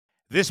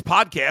This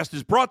podcast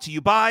is brought to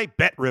you by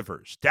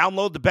BetRivers.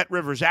 Download the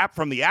BetRivers app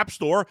from the App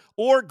Store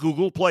or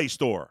Google Play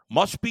Store.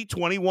 Must be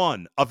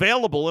 21.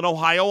 Available in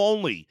Ohio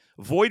only.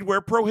 Void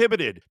where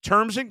prohibited.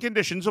 Terms and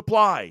conditions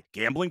apply.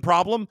 Gambling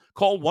problem?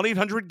 Call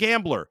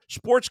 1-800-GAMBLER.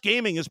 Sports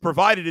gaming is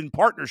provided in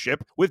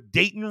partnership with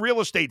Dayton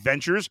Real Estate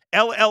Ventures,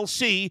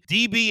 LLC,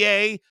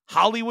 DBA,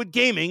 Hollywood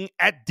Gaming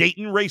at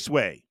Dayton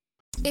Raceway.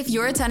 If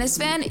you're a tennis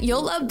fan,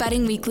 you'll love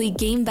Betting Weekly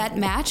Game Bet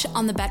Match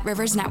on the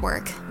BetRivers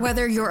Network.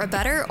 Whether you're a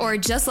bettor or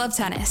just love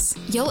tennis,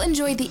 you'll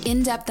enjoy the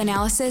in-depth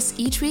analysis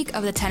each week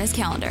of the tennis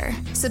calendar.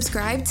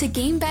 Subscribe to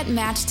Game Bet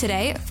Match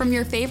today from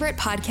your favorite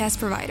podcast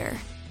provider.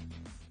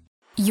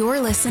 You're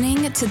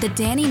listening to the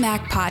Danny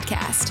Mac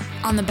Podcast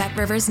on the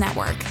BetRivers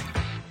Network.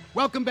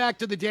 Welcome back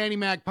to the Danny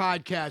Mac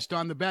Podcast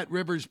on the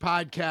BetRivers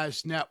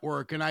Podcast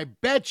Network. And I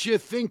bet you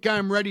think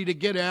I'm ready to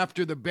get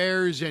after the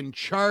Bears and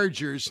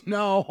Chargers.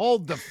 No,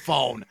 hold the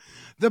phone.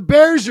 The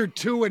Bears are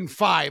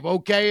 2-5,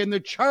 okay? And the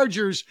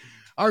Chargers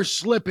are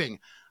slipping.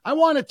 I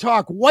want to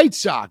talk White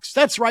Sox.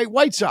 That's right,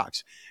 White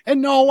Sox.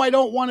 And no, I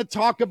don't want to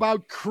talk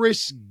about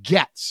Chris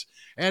Getz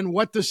and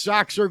what the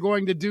Sox are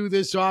going to do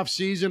this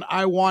offseason.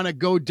 I want to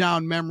go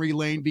down memory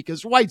lane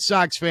because White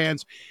Sox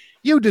fans,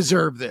 you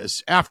deserve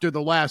this after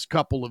the last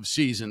couple of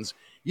seasons.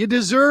 You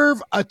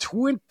deserve a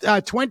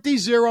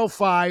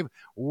 20-05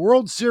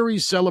 World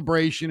Series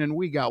celebration, and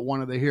we got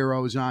one of the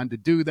heroes on to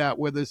do that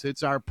with us.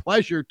 It's our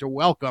pleasure to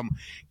welcome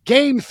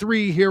Game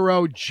 3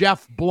 hero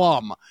Geoff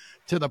Blum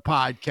to the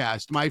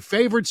podcast, my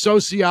favorite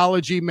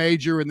sociology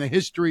major in the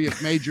history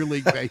of Major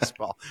League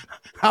Baseball.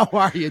 How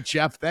are you,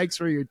 Geoff? Thanks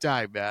for your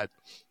time, man.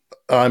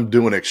 I'm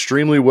doing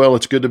extremely well.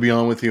 It's good to be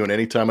on with you, and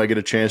anytime I get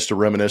a chance to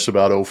reminisce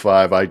about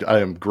 '05, I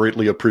am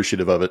greatly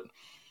appreciative of it.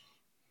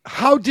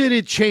 How did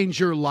it change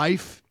your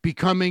life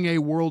becoming a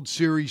World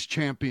Series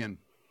champion?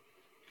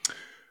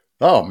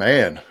 Oh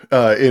man,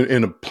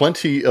 in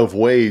plenty of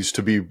ways,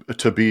 to be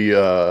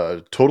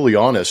totally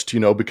honest,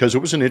 because it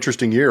was an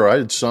interesting year. I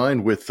had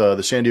signed with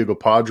the San Diego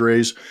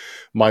Padres.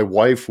 My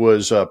wife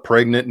was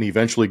pregnant and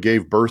eventually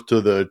gave birth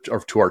to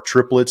our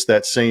triplets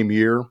that same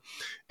year.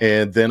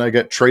 And then I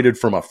got traded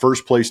from a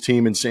first-place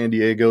team in San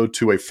Diego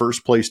to a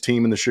first-place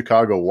team in the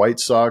Chicago White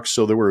Sox.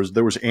 So there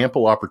was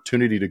ample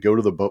opportunity to go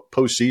to the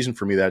postseason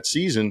for me that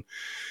season.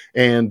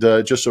 And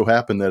it just so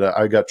happened that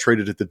I got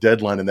traded at the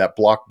deadline in that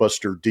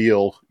blockbuster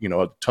deal,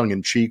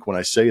 tongue-in-cheek when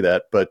I say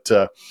that. But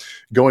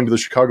going to the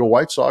Chicago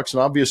White Sox,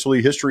 and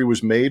obviously history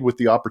was made with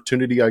the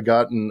opportunity I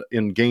got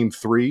in Game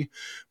 3.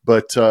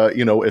 But,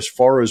 as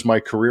far as my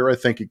career, I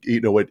think,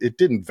 it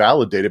didn't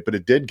validate it, but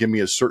it did give me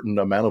a certain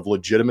amount of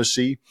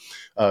legitimacy,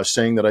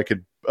 saying that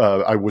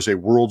I was a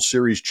World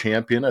Series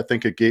champion. I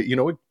think it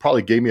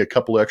probably gave me a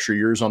couple extra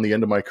years on the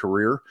end of my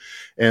career.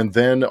 And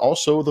then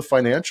also the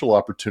financial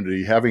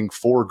opportunity, having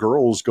 4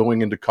 girls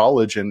going into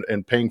college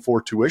and paying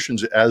for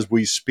tuitions as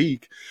we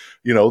speak,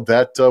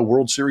 that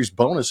World Series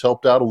bonus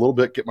helped out a little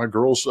bit, get my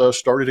girls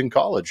started in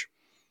college.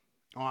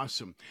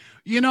 Awesome.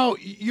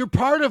 You're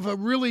part of a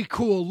really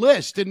cool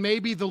list, and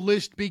maybe the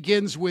list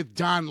begins with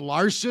Don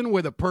Larson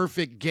with a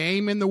perfect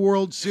game in the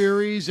World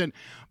Series and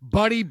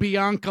Buddy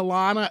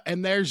Biancalana,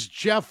 and there's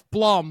Geoff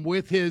Blum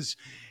with his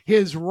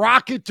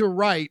rocket to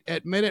right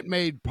at Minute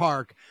Maid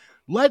Park.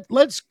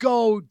 Let's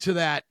go to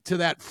that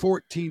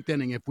 14th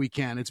inning if we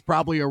can. It's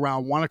probably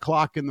around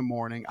 1:00 in the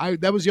morning.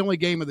 That was the only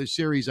game of the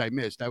series I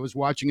missed. I was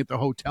watching at the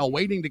hotel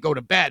waiting to go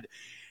to bed,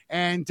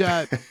 and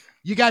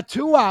you got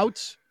 2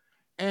 outs.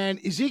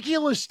 And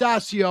Ezekiel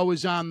Estacio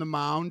is on the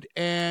mound,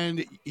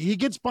 and he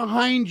gets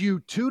behind you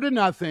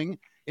 2-0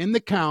 in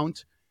the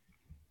count.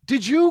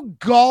 Did you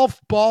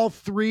golf ball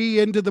 3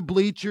 into the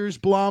bleachers,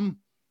 Blum?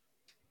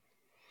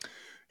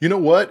 You know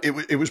what?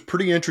 It was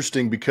pretty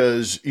interesting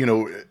because,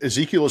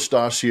 Ezekiel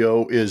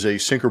Estacio is a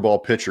sinker ball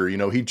pitcher.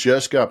 He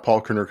just got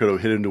Paul Konerko to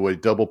hit into a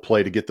double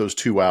play to get those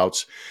 2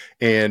 outs.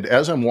 And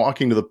as I'm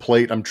walking to the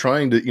plate, I'm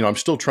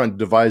still trying to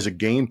devise a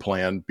game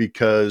plan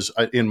because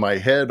in my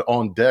head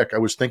on deck, I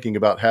was thinking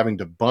about having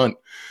to bunt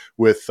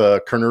with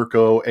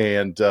Konerko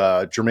and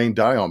Jermaine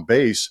Dye on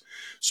base.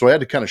 So I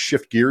had to kind of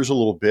shift gears a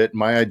little bit.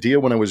 My idea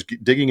when I was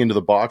digging into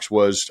the box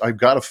was I've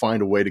got to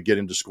find a way to get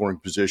into scoring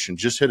position,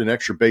 just hit an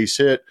extra base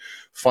hit,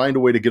 find a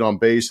way to get on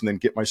base, and then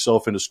get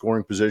myself into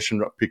scoring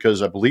position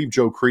because I believe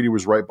Joe Creedy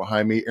was right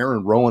behind me,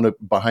 Aaron Rowan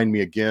behind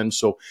me again.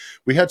 So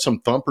we had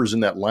some thumpers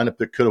in that lineup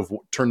that could have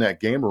turned that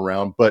game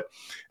around. But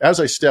as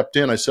I stepped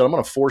in, I said, I'm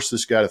going to force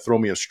this guy to throw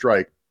me a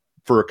strike.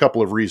 For a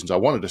couple of reasons. I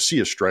wanted to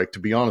see a strike, to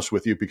be honest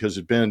with you, because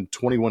it'd been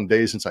 21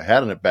 days since I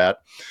had an at-bat.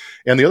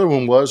 And the other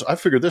one was I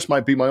figured this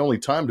might be my only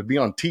time to be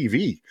on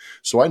TV.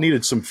 So I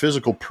needed some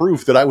physical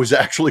proof that I was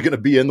actually going to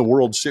be in the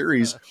World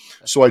Series.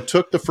 So I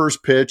took the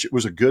first pitch. It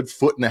was a good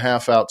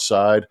 1.5 foot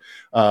outside.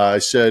 I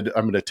said,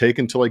 I'm going to take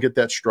until I get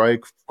that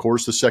strike. Of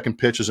course, the second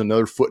pitch is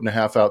another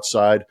 1.5 foot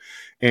outside.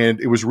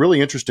 And it was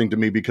really interesting to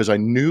me because I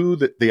knew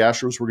that the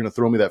Astros were going to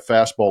throw me that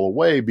fastball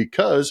away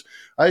because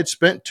I had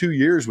spent 2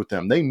 years with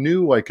them. They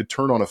knew I could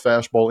turn on a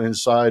fastball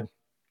inside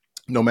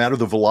no matter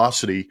the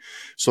velocity.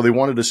 So they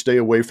wanted to stay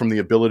away from the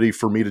ability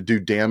for me to do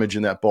damage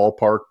in that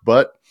ballpark.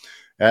 But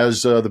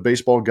as the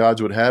baseball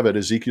gods would have it,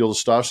 Ezekiel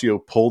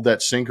Estacio pulled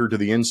that sinker to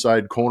the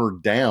inside corner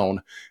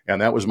down, and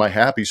that was my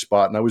happy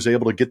spot. And I was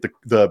able to get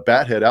the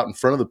bat head out in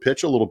front of the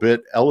pitch a little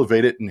bit,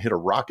 elevate it, and hit a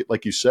rocket,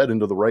 like you said,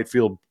 into the right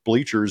field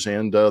bleachers,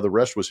 and the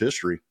rest was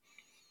history.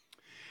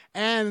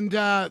 And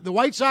the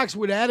White Sox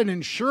would add an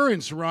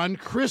insurance run.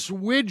 Chris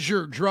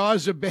Widger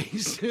draws a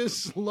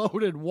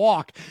bases-loaded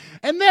walk.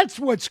 And that's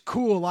what's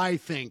cool, I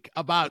think,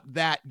 about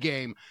that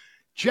game.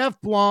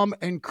 Geoff Blum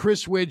and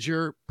Chris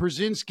Widger,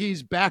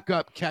 Przinsky's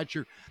backup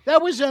catcher.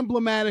 That was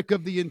emblematic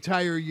of the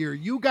entire year.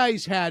 You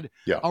guys had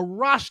a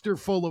roster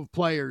full of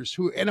players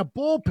and a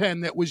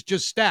bullpen that was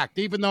just stacked,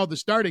 even though the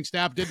starting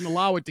staff didn't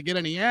allow it to get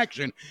any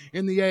action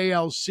in the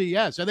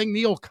ALCS. I think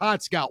Neil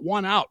Kotz got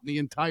one out in the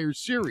entire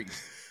series.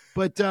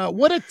 But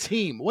what a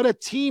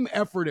team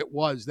effort it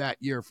was that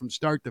year from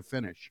start to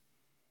finish.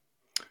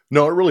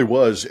 No, it really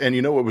was. And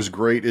what was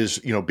great is,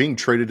 being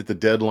traded at the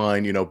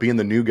deadline, being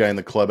the new guy in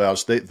the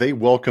clubhouse, they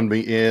welcomed me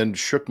in,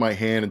 shook my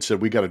hand and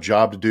said, we got a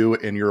job to do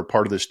and you're a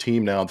part of this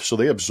team now. So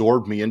they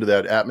absorbed me into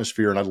that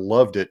atmosphere and I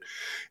loved it.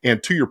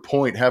 And to your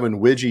point, having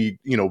Widgie,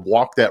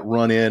 walk that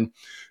run in,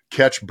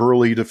 catch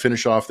Burley to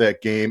finish off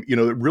that game, it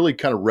really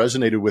kind of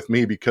resonated with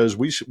me because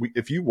we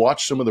if you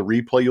watch some of the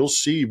replay, you'll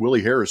see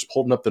Willie Harris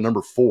holding up the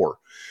number 4.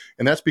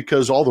 And that's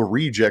because all the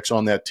rejects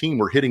on that team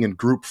were hitting in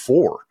group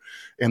 4.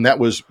 And that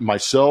was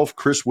myself,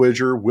 Chris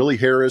Widger, Willie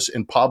Harris,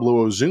 and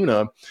Pablo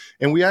Ozuna.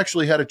 And we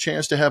actually had a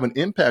chance to have an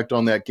impact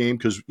on that game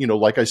because,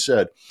 like I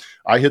said,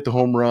 I hit the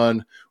home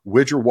run,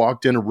 Widger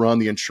walked in a run,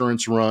 the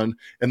insurance run,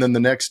 and then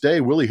the next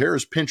day, Willie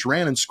Harris pinch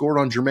ran and scored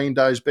on Jermaine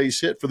Dye's base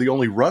hit for the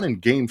only run in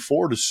Game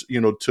 4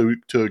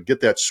 to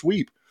get that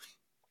sweep.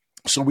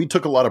 So we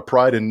took a lot of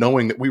pride in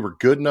knowing that we were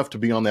good enough to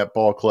be on that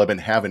ball club and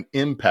have an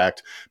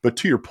impact. But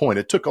to your point,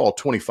 it took all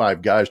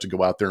 25 guys to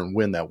go out there and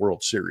win that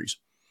World Series.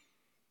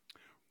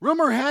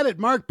 Rumor had it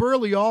Mark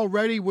Burley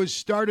already was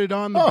started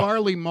on the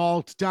barley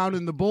malt down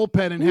in the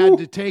bullpen and had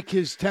to take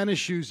his tennis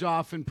shoes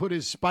off and put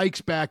his spikes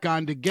back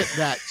on to get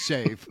that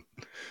save.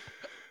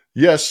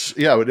 Yes,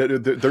 yeah.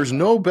 There's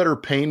no better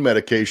pain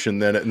medication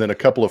than a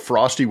couple of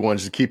frosty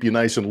ones to keep you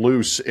nice and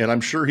loose. And I'm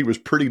sure he was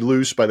pretty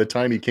loose by the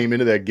time he came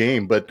into that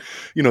game. But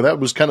that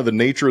was kind of the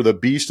nature of the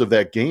beast of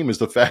that game, is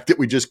the fact that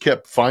we just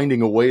kept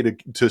finding a way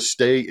to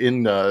stay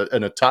in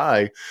a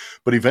tie.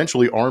 But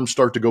eventually, arms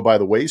start to go by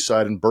the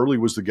wayside, and Burley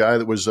was the guy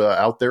that was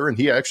out there, and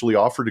he actually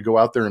offered to go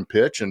out there and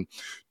pitch. And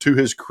to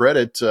his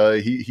credit,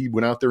 he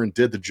went out there and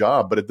did the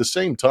job. But at the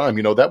same time,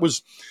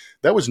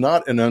 that was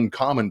not an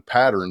uncommon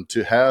pattern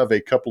to have a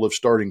couple of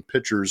starting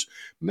pitchers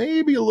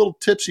maybe a little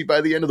tipsy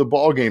by the end of the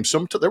ball game.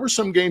 There were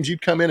some games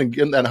you'd come in and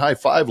get in that high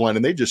five line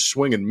and they just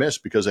swing and miss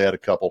because they had a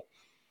couple.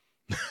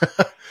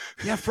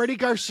 Yeah, Freddie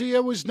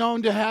Garcia was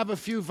known to have a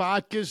few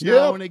vodkas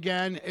now and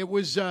again. It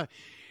was a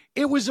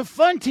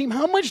fun team.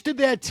 How much did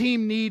that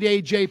team need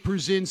A.J.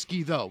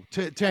 Przinsky, though,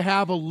 to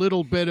have a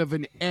little bit of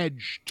an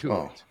edge to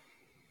it?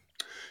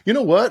 You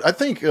know what? I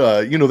think,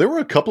 there were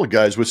a couple of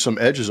guys with some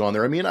edges on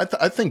there. I mean, I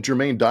think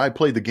Jermaine Dye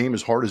played the game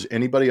as hard as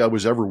anybody I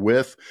was ever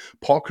with.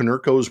 Paul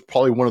Konerko is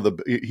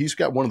probably he's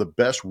got one of the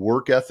best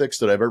work ethics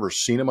that I've ever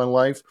seen in my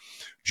life.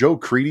 Joe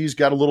Creedy's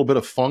got a little bit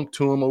of funk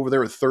to him over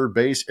there at third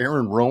base.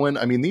 Aaron Rowan.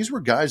 I mean, these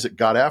were guys that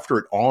got after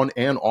it on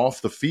and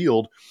off the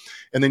field.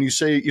 And then you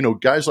say,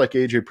 guys like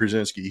A.J.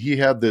 Przinsky, he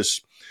had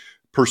this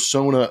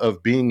persona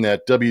of being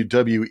that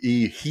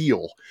WWE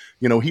heel.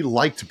 He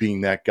liked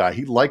being that guy.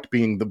 He liked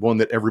being the one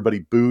that everybody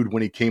booed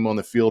when he came on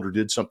the field or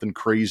did something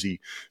crazy.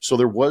 So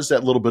there was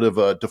that little bit of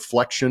a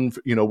deflection,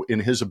 in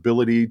his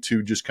ability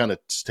to just kind of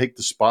take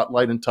the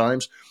spotlight in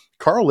times.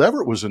 Carl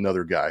Everett was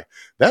another guy.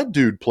 That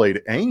dude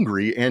played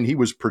angry and he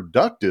was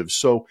productive.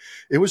 So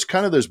it was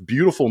kind of this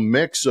beautiful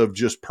mix of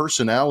just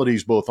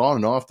personalities, both on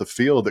and off the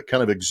field, that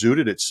kind of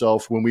exuded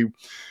itself when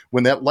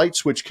that light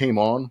switch came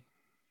on.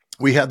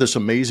 We had this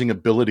amazing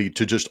ability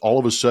to just all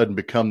of a sudden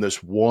become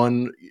this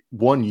one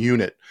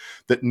unit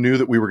that knew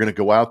that we were going to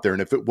go out there.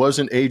 And if it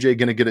wasn't AJ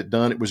going to get it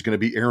done, it was going to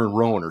be Aaron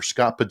Rowan or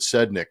Scott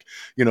Podsednik.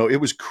 It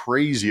was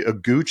crazy.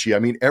 Aguchi. I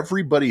mean,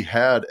 everybody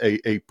had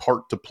a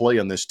part to play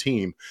on this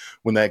team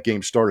when that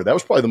game started. That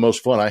was probably the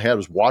most fun I had,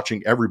 was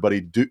watching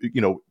everybody do,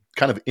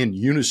 kind of in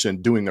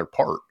unison doing their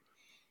part.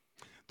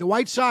 The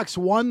White Sox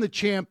won the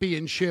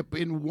championship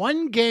in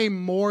one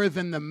game more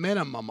than the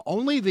minimum.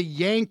 Only the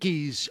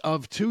Yankees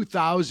of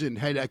 2000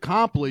 had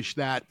accomplished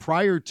that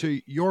prior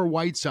to your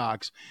White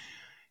Sox.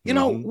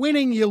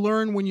 Winning, you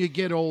learn when you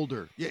get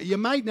older. You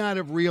might not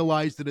have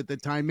realized it at the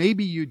time.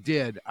 Maybe you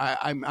did.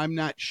 I'm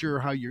not sure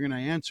how you're going to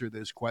answer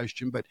this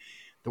question, but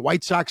the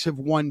White Sox have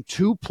won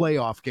 2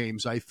 playoff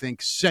games, I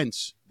think,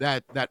 since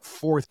that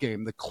fourth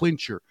game, the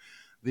clincher.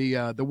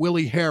 The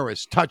Willie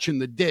Harris touching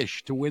the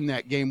dish to win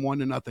that game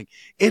 1-0.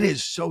 It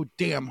is so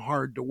damn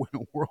hard to win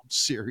a World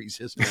Series,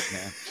 isn't it,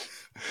 man?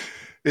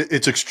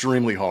 It's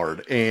extremely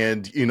hard.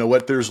 And you know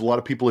what? There's a lot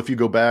of people, if you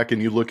go back and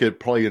you look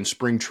at probably in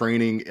spring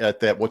training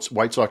at that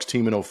White Sox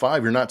team in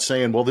 05, you're not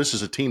saying, well, this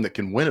is a team that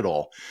can win it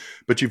all.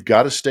 But you've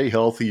got to stay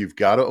healthy. You've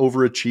got to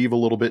overachieve a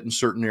little bit in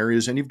certain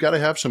areas. And you've got to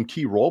have some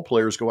key role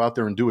players go out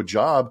there and do a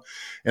job.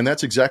 And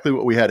that's exactly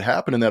what we had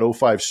happen in that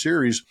 05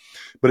 series.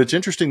 But it's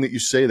interesting that you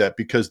say that,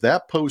 because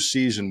that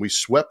postseason, we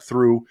swept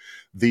through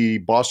the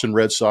Boston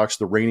Red Sox,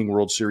 the reigning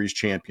World Series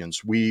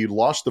champions. We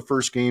lost the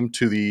first game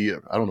to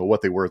I don't know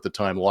what they were at the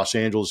time, Los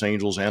Angeles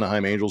Angels,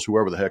 Anaheim Angels,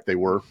 whoever the heck they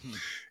were.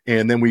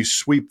 And then we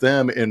sweep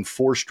them in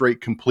 4 straight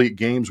complete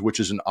games, which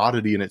is an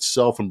oddity in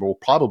itself and will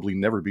probably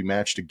never be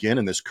matched again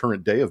in this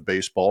current day of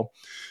baseball.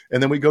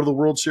 And then we go to the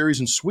World Series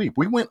and sweep.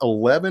 We went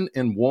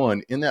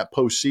 11-1 in that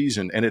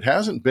postseason, and it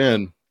hasn't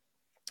been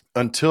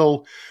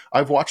until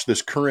I've watched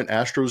this current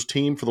Astros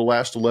team for the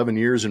last 11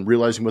 years and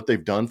realizing what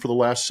they've done for the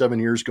last 7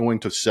 years, going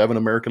to 7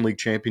 American League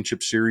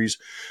Championship Series,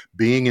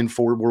 being in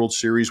 4 World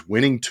Series,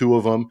 winning 2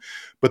 of them.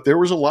 But there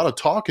was a lot of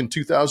talk in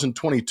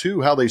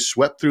 2022 how they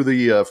swept through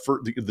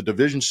the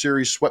division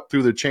series, swept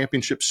through the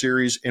championship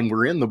series, and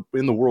we're in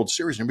the World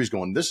Series. And everybody's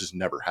going, this has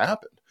never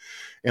happened.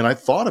 And I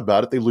thought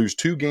about it. They lose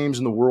 2 games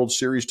in the World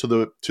Series to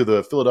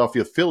the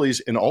Philadelphia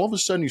Phillies. And all of a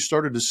sudden you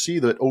started to see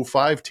that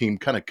 05 team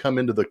kind of come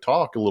into the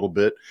talk a little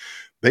bit.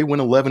 They win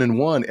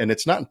 11-1. And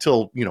it's not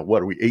until,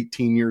 what are we,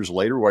 18 years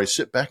later, where I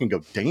sit back and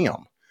go,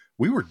 damn,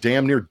 we were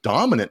damn near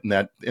dominant in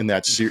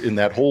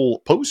that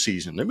whole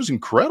postseason. It was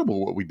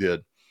incredible what we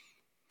did.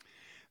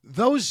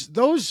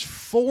 Those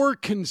 4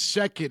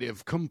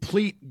 consecutive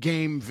complete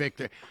game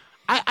victory.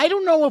 I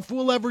don't know if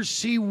we'll ever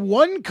see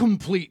one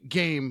complete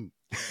game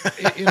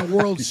in a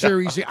World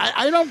Series.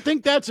 I don't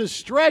think that's a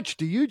stretch.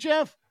 Do you,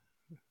 Geoff?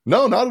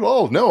 No, not at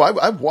all. No,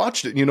 I've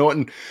watched it,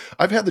 and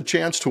I've had the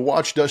chance to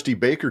watch Dusty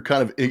Baker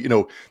kind of,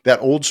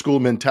 that old school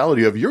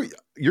mentality of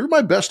you're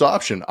my best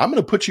option. I'm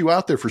going to put you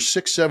out there for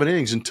 6-7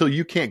 innings until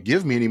you can't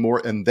give me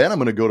anymore. And then I'm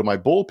going to go to my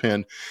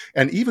bullpen.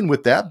 And even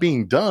with that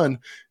being done,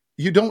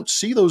 you don't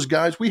see those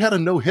guys. We had a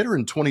no-hitter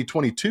in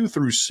 2022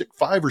 through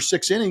 5 or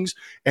 6 innings,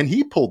 and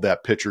he pulled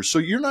that pitcher. So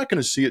you're not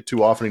going to see it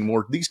too often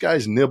anymore. These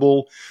guys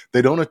nibble.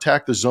 They don't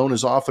attack the zone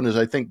as often as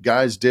I think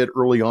guys did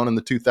early on in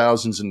the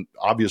 2000s and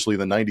obviously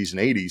the 90s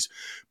and 80s,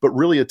 but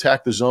really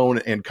attack the zone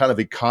and kind of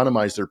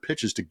economize their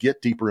pitches to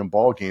get deeper in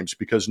ball games,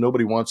 because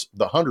nobody wants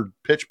the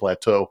 100-pitch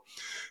plateau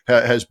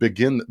has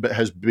become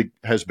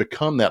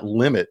that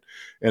limit.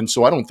 And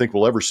so I don't think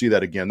we'll ever see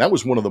that again. That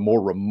was one of the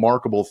more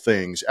remarkable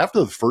things. After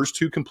the first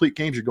 2 complete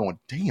games, you're going,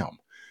 damn,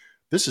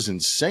 this is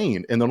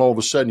insane. And then all of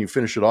a sudden you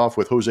finish it off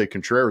with Jose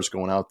Contreras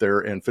going out there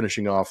and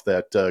finishing off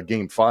that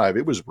game 5.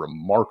 It was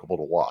remarkable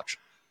to watch.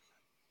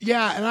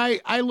 Yeah,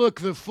 and I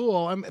look the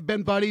fool. I've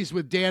been buddies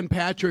with Dan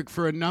Patrick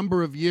for a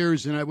number of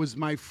years, and it was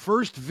my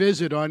first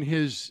visit on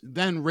his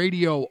then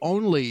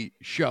radio-only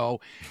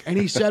show. And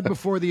he said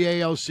before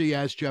the ALC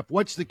asked Geoff,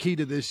 what's the key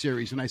to this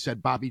series? And I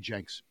said, Bobby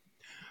Jenks.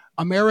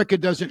 America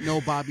doesn't know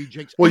Bobby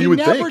Jenks. Well, he you would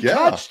never think, yeah.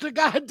 touched the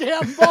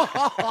goddamn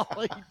ball.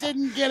 He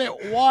didn't get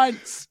it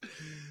once.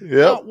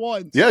 Yeah, not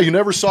once. Yeah, you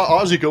never saw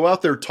Ozzie go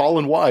out there tall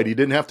and wide. He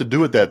didn't have to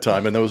do it that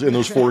time in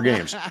those 4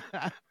 games.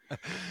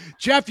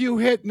 Geoff, you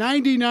hit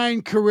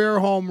 99 career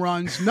home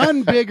runs,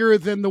 none bigger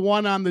than the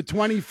one on the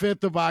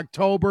 25th of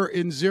October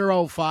in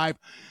 05.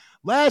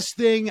 Last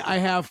thing I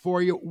have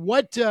for you,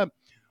 what's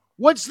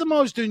the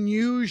most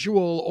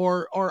unusual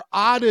or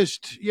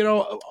oddest,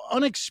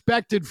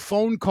 unexpected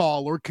phone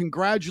call or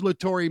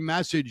congratulatory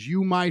message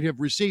you might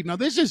have received? Now,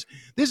 this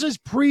is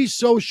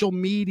pre-social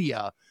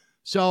media,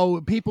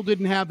 so people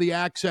didn't have the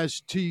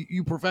access to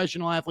you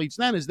professional athletes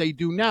then as they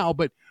do now,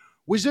 but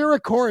was there a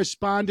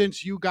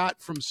correspondence you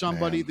got from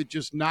somebody that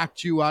just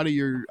knocked you out of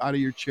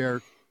your chair?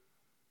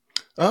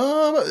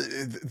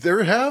 There's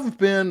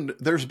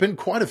been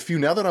quite a few.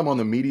 Now that I'm on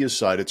the media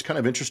side, it's kind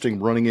of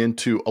interesting running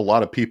into a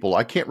lot of people.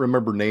 I can't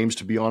remember names,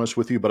 to be honest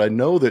with you, but I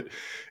know that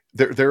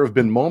there have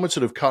been moments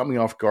that have caught me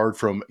off guard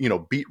from,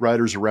 beat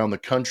writers around the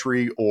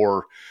country,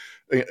 or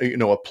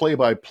a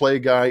play-by-play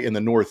guy in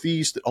the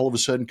Northeast that all of a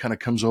sudden kind of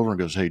comes over and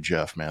goes, hey,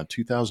 Geoff, man,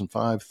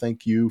 2005,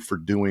 thank you for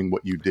doing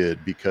what you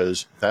did,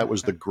 because that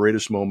was the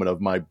greatest moment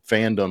of my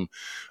fandom,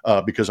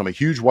 because I'm a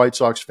huge White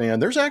Sox fan.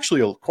 There's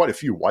actually quite a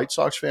few White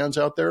Sox fans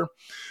out there,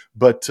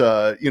 but,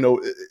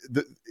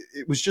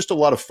 it was just a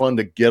lot of fun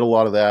to get a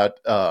lot of that.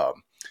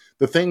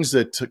 The things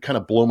that kind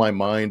of blow my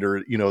mind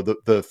are,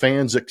 the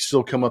fans that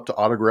still come up to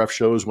autograph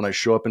shows when I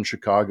show up in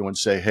Chicago and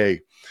say, hey,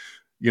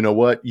 you know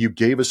what? You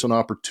gave us an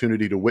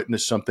opportunity to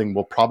witness something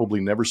we'll probably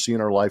never see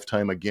in our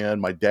lifetime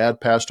again. My dad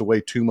passed away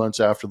 2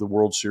 months after the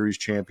World Series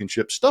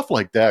championship. Stuff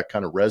like that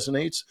kind of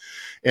resonates.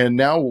 And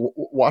now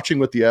watching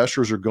what the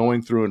Astros are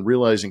going through and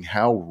realizing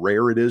how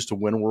rare it is to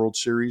win a World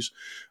Series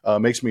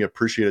makes me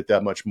appreciate it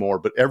that much more.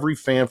 But every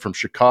fan from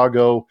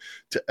Chicago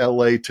to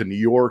LA to New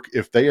York,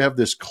 if they have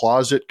this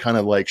closet kind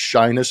of like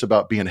shyness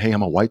about being, hey,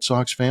 I'm a White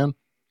Sox fan,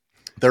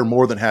 they're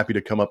more than happy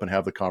to come up and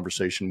have the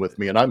conversation with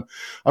me. And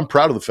I'm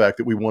proud of the fact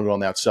that we won it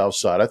on that South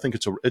side. I think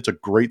it's a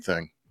great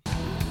thing.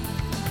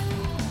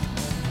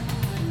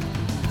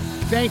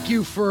 Thank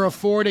you for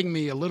affording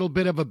me a little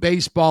bit of a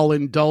baseball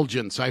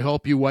indulgence. I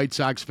hope you White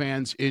Sox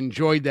fans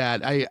enjoyed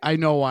that. I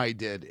know I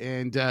did.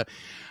 And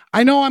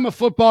I know I'm a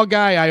football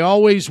guy. I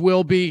always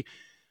will be.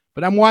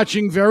 But I'm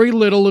watching very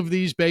little of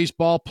these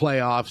baseball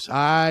playoffs.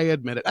 I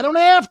admit it. I don't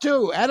have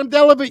to. Adam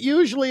Delavitt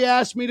usually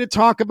asks me to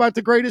talk about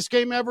the greatest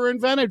game ever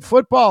invented,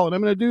 football, and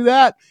I'm going to do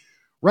that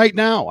right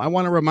now. I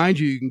want to remind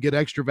you can get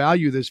extra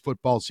value this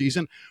football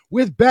season.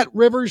 With Bet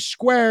Rivers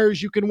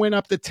Squares, you can win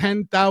up to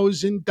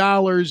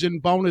 $10,000 in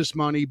bonus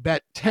money.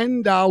 Bet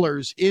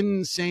 $10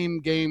 in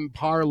same-game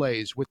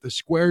parlays with the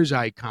Squares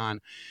icon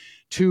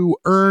to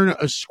earn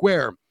a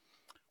square.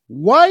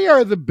 Why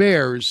are the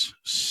Bears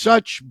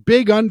such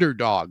big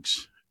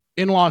underdogs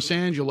in Los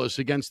Angeles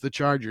against the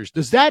Chargers?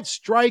 Does that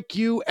strike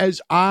you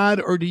as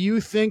odd, or do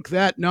you think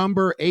that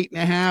number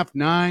 8.5,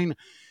 9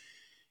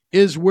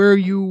 is where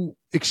you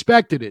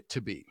expected it to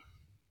be?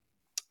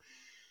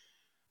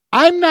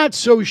 I'm not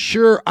so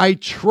sure I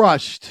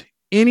trust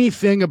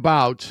anything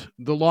about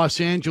the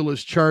Los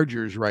Angeles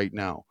Chargers right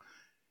now.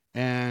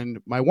 And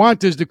my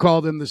want is to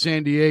call them the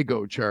San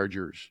Diego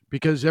Chargers,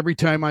 because every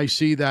time I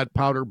see that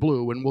powder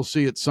blue, and we'll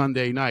see it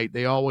Sunday night,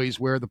 they always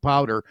wear the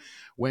powder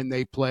when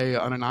they play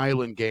on an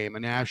island game, a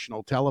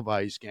national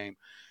televised game.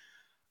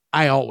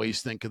 I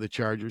always think of the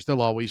Chargers.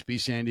 They'll always be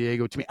San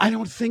Diego to me. I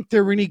don't think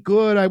they're any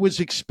good. I was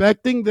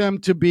expecting them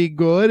to be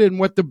good, and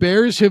what the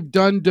Bears have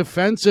done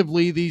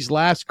defensively these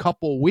last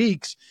couple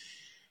weeks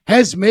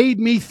has made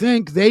me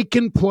think they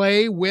can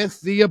play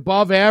with the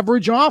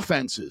above-average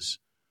offenses.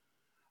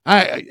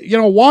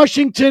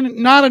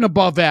 Washington, not an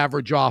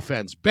above-average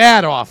offense,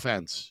 bad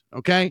offense,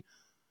 okay?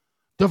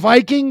 The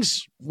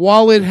Vikings,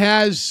 while it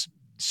has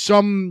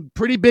some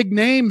pretty big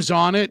names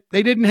on it,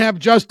 they didn't have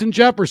Justin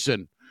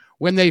Jefferson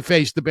when they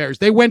faced the Bears.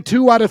 They went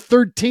 2 out of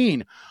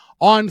 13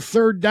 on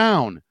third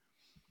down.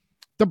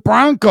 The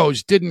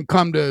Broncos didn't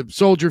come to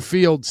Soldier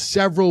Field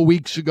several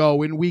weeks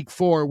ago in Week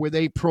 4 with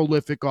a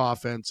prolific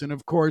offense. And,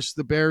 of course,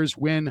 the Bears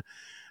win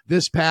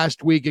this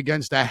past week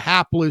against a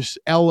hapless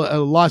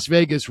Las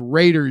Vegas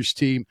Raiders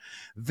team.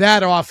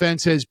 That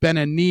offense has been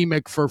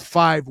anemic for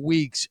 5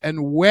 weeks.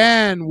 And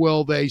when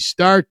will they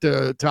start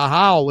to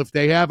howl, if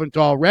they haven't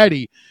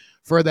already,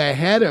 for the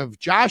head of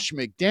Josh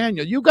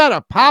McDaniel? You got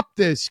to pop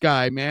this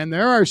guy, man.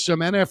 There are some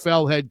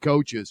NFL head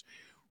coaches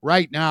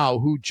right now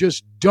who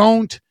just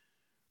don't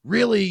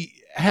really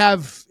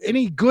have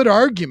any good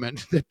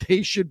argument that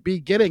they should be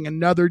getting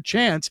another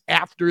chance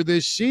after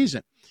this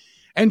season.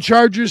 And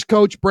Chargers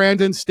coach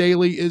Brandon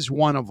Staley is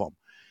one of them.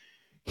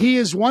 He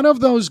is one of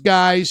those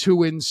guys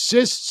who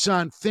insists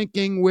on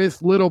thinking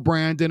with little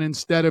Brandon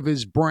instead of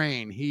his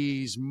brain.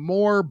 He's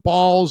more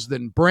balls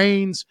than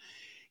brains.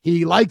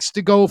 He likes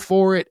to go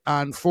for it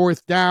on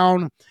fourth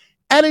down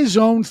at his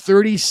own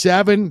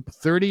 37,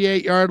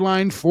 38-yard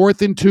line,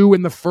 4th and 2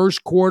 in the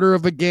first quarter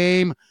of a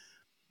game.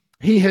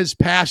 He has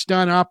passed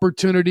on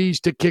opportunities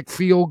to kick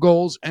field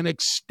goals and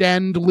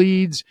extend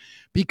leads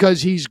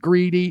because he's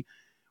greedy.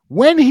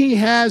 When he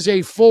has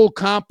a full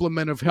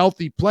complement of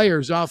healthy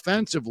players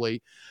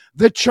offensively,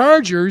 the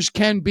Chargers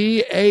can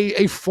be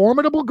a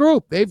formidable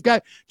group. They've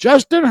got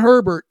Justin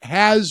Herbert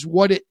has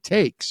what it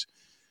takes,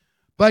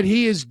 but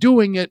he is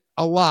doing it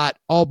a lot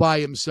all by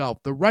himself.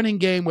 The running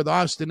game with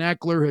Austin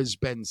Eckler has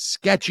been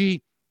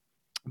sketchy.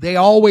 They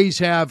always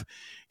have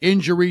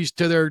injuries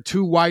to their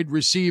 2 wide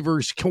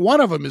receivers. One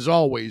of them is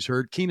always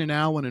hurt, Keenan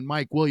Allen and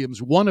Mike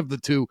Williams. One of the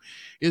 2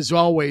 is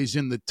always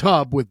in the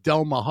tub with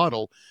Delma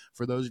Huddle.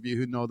 For those of you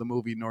who know the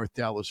movie North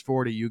Dallas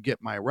 40, you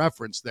get my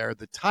reference there.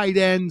 The tight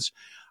ends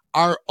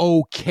are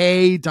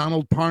okay.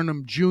 Donald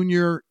Parham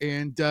Jr.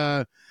 and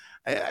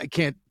I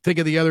can't think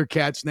of the other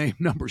cat's name,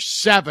 number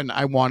 7,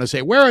 I want to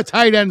say. Wear a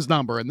tight end's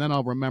number, and then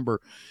I'll remember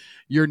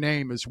your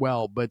name as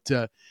well. But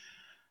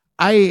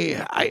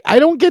I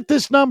don't get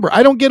this number.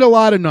 I don't get a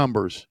lot of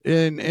numbers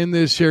in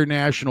this here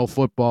National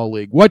Football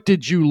League. What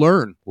did you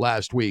learn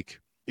last week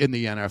in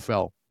the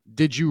NFL?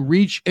 Did you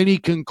reach any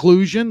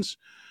conclusions?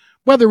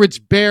 Whether it's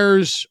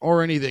Bears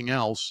or anything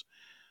else,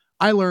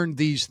 I learned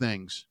these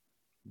things.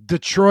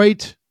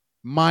 Detroit,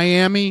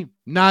 Miami,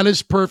 not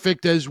as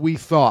perfect as we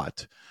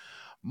thought.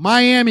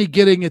 Miami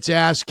getting its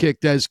ass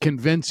kicked as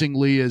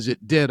convincingly as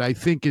it did, I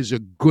think, is a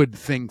good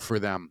thing for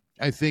them.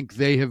 I think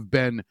they have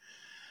been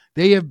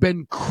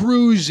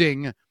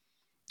cruising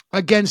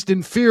against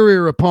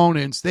inferior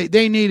opponents.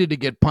 They needed to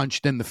get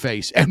punched in the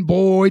face, and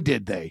boy,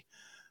 did they.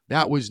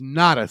 That was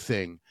not a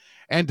thing.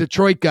 And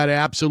Detroit got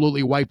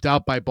absolutely wiped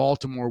out by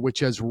Baltimore, which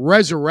has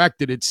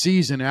resurrected its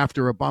season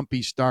after a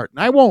bumpy start.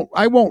 And I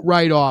won't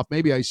write off,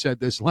 maybe I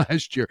said this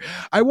last year,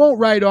 I won't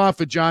write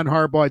off a John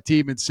Harbaugh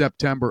team in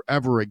September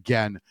ever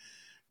again,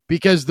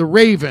 because the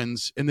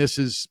Ravens, and this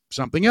is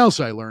something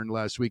else I learned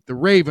last week, the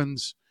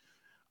Ravens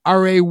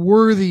are a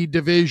worthy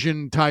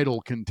division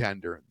title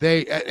contender.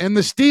 And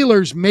the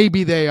Steelers,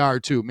 maybe they are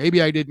too.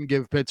 Maybe I didn't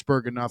give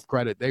Pittsburgh enough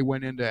credit. They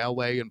went into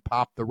L.A. and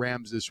popped the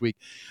Rams this week.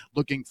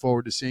 Looking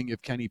forward to seeing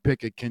if Kenny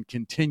Pickett can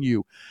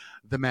continue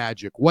the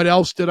magic. What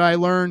else did I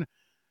learn?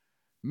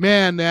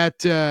 Man,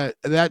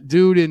 that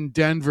dude in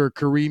Denver,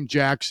 Kareem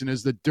Jackson,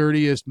 is the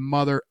dirtiest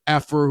mother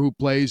effer who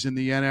plays in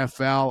the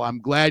NFL. I'm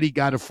glad he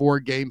got a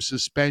 4-game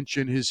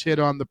suspension. His hit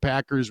on the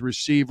Packers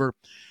receiver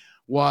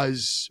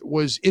was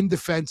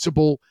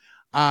indefensible.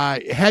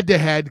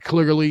 Head-to-head,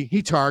 clearly,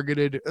 he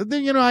targeted.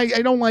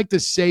 I don't like to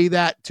say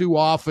that too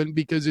often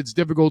because it's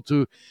difficult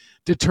to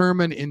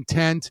determine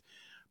intent.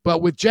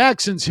 But with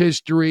Jackson's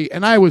history,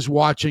 and I was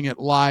watching it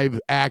live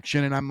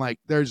action, and I'm like,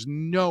 there's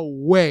no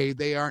way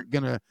they aren't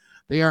gonna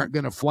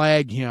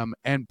flag him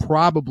and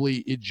probably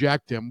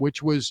eject him,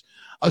 which was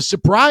a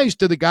surprise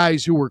to the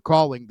guys who were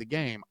calling the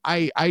game.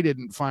 I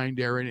didn't find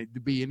there to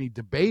be any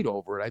debate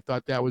over it. I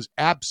thought that was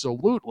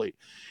absolutely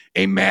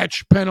a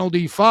match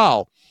penalty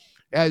foul,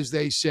 as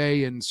they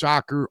say in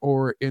soccer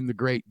or in the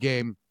great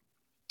game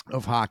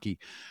of hockey.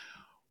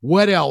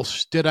 What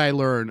else did I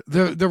learn?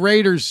 The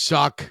Raiders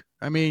suck.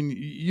 I mean,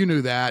 you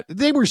knew that.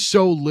 They were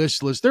so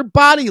listless. Their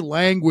body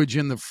language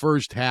in the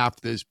first half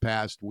this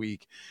past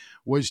week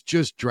was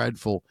just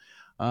dreadful.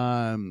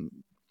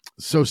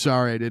 So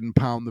sorry I didn't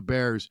pound the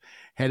Bears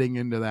heading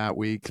into that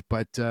week.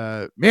 But,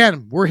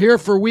 man, we're here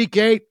for week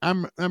 8.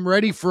 I'm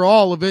ready for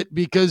all of it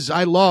because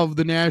I love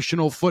the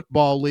National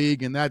Football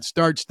League, and that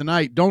starts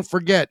tonight. Don't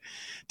forget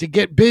to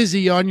get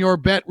busy on your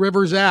Bet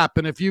Rivers app.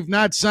 And if you've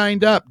not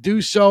signed up,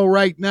 do so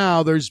right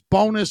now. There's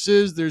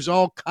bonuses. There's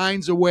all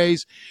kinds of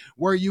ways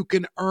where you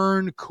can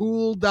earn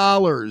cool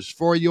dollars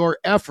for your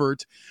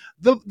effort.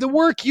 The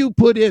work you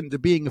put into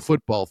being a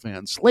football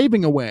fan,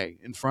 slaving away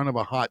in front of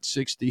a hot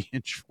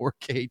 60-inch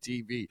 4K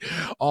TV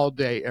all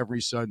day,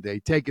 every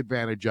Sunday. Take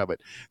advantage of it.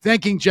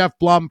 Thanking Geoff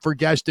Blum for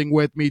guesting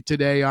with me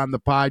today on the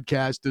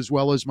podcast, as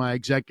well as my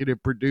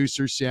executive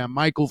producer, Sam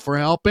Michael, for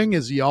helping,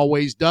 as he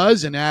always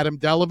does, and Adam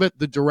Delavitt,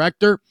 the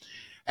director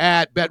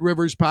at Bet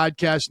Rivers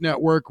Podcast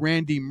Network,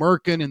 Randy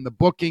Merkin in the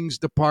bookings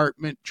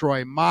department,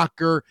 Troy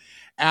Mocker,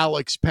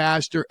 Alex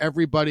Pastor,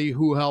 everybody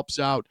who helps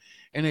out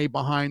in a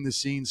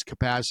behind-the-scenes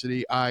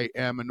capacity. I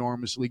am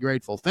enormously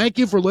grateful. Thank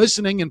you for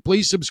listening, and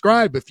please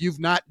subscribe if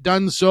you've not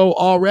done so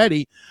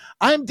already.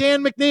 I'm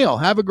Dan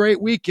McNeil. Have a great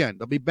weekend.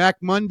 I'll be back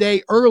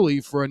Monday early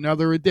for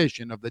another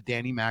edition of the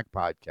Danny Mac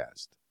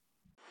Podcast.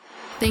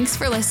 Thanks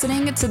for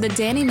listening to the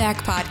Danny Mac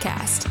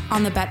Podcast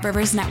on the Bet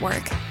Rivers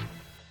Network.